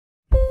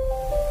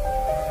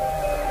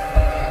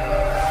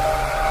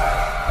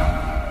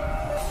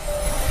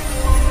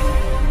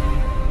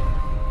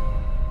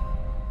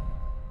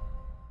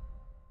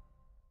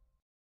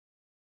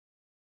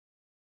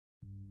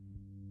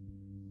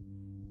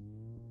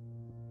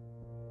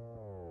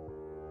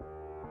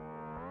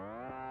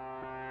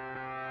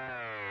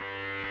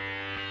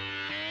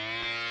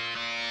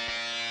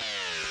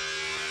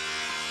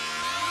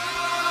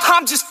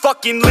I'm just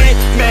fucking lit,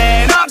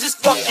 man, I'm just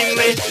fucking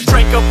lit.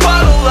 Drink a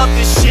bottle of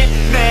this shit,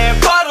 man,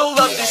 bottle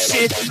of this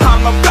shit.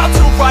 I'm about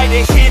to write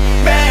a hit,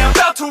 man, I'm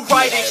about to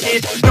write a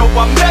hit. No,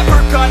 I'm never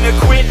gonna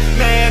quit,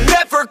 man,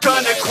 never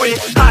gonna quit.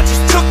 I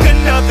just took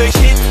another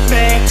hit,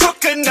 man,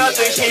 took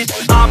another hit.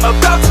 I'm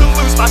about to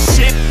lose my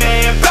shit,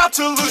 man, about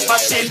to lose my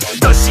shit.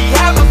 Does she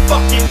have a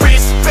fucking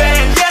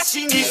wristband? Yeah,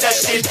 she needs that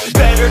shit.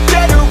 Better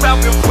get her out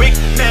real quick,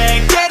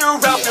 man, get her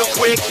out real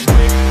quick.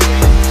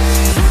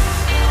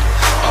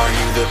 Are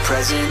you the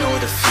present or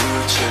the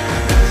future?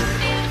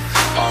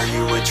 Are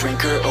you a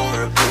drinker or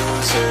a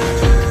boozer?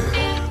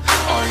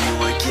 Are you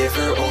a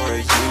giver or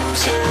a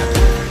user?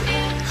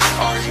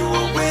 Are you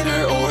a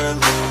winner or a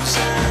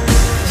loser?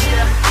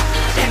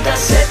 And I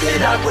said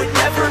that I would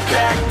never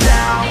back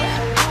down.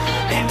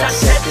 And I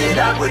said that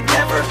I would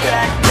never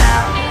back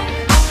down.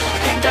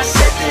 And I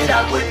said that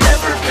I would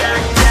never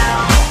back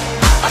down.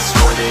 I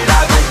swore that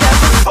I would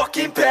never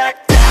fucking back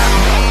down.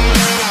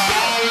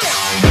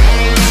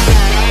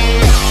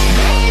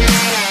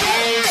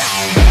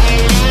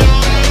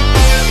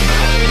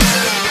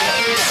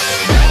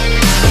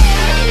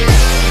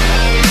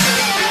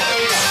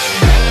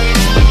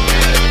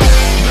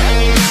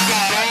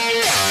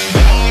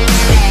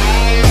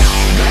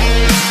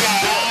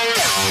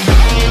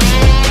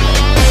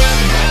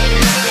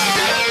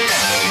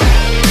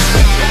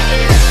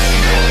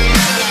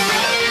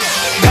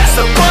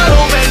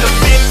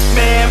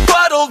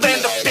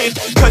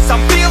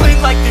 I'm feeling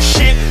like the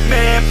shit,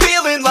 man,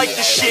 feeling like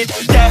the shit.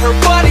 Yeah, her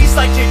body's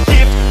like a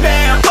gift,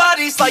 man,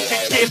 body's like a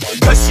gift.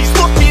 Cause she's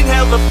looking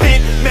hella fit,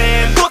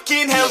 man,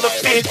 looking hella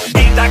fit.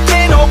 And I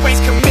can't always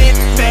commit,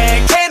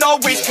 man, can't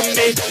always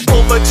commit.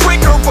 Pull the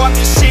trigger on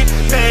this shit,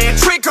 man,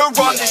 trigger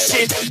on this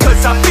shit.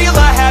 Cause I feel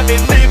I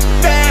haven't lived,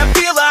 man,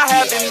 feel I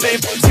haven't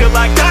lived. Till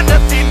I got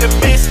nothing to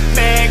miss,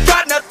 man,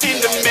 got nothing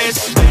to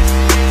miss.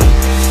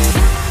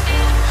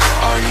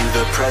 Are you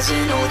the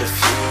present or the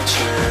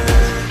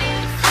future?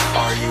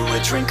 Are you a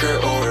drinker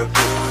or a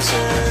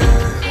boozer?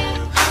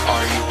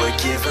 Are you a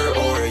giver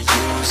or a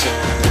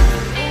user?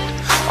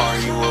 Are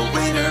you a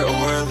winner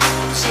or a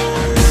loser?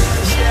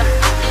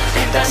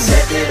 And I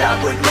said that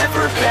I would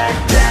never back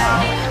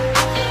down.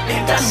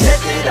 And I said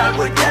that I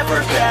would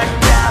never back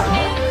down.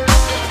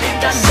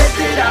 And I said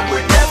that I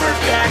would never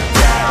back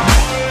down.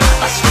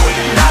 I swore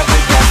that I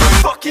would never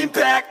fucking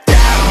back down.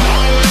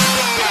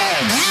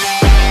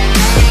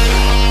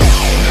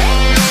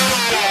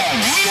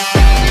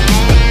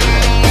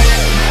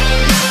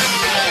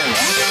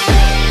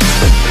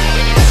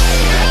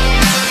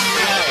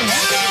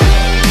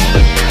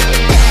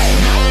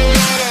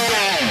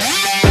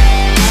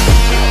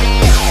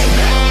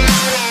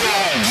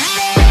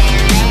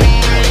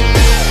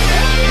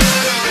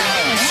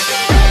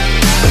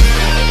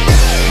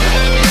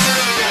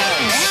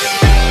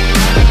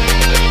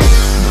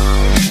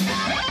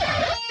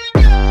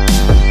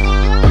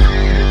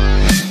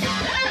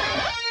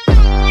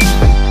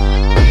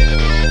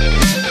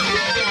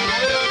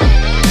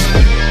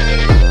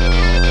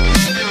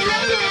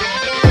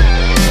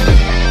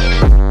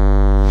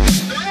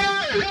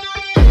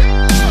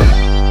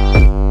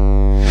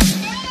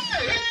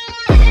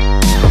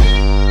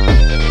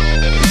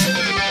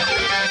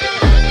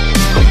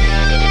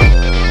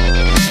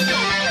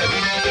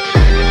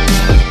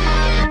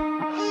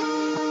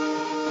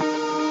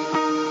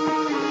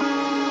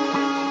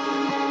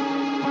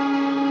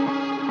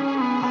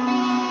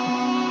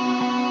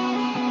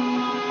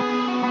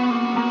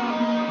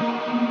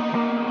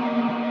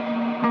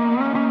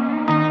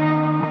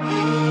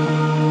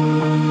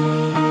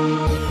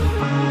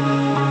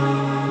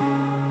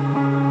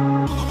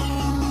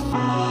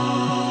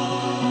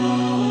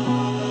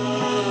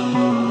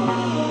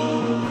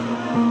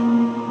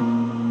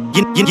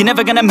 You're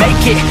never gonna make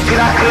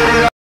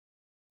it.